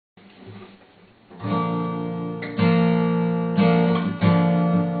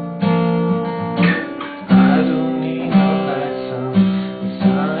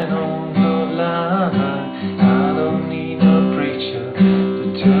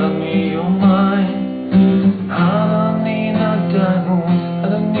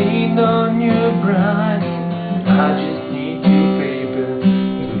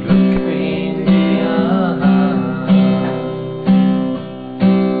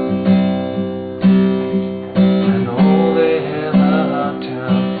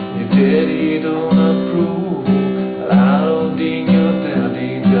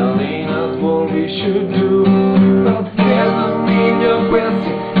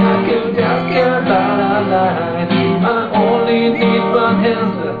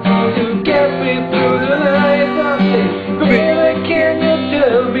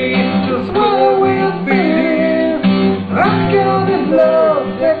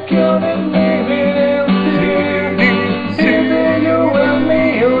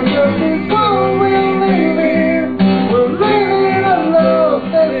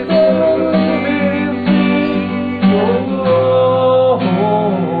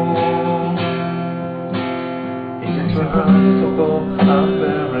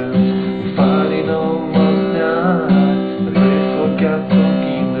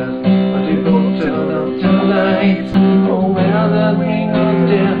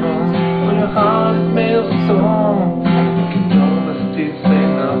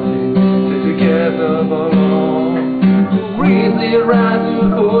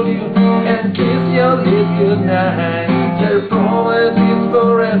kiss your lips goodnight. Their promise is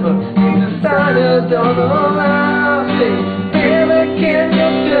forever. It's decided on the line. Say, baby, can you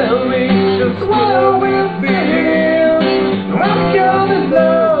tell me just what we'll feel? What kind of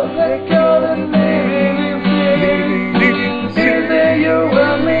love, that kind of living is it? Is it you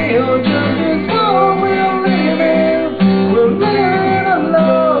and me, or just this world we're living? We're living a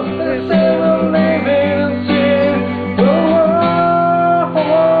love that's ever living in sin.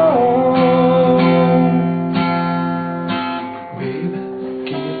 Baby,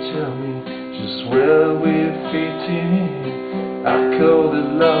 can you tell me just where we're fitting? I call it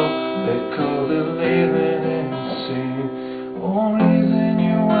love, they call it living in sin. Only reason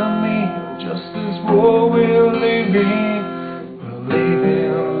you and me, just this world we're living.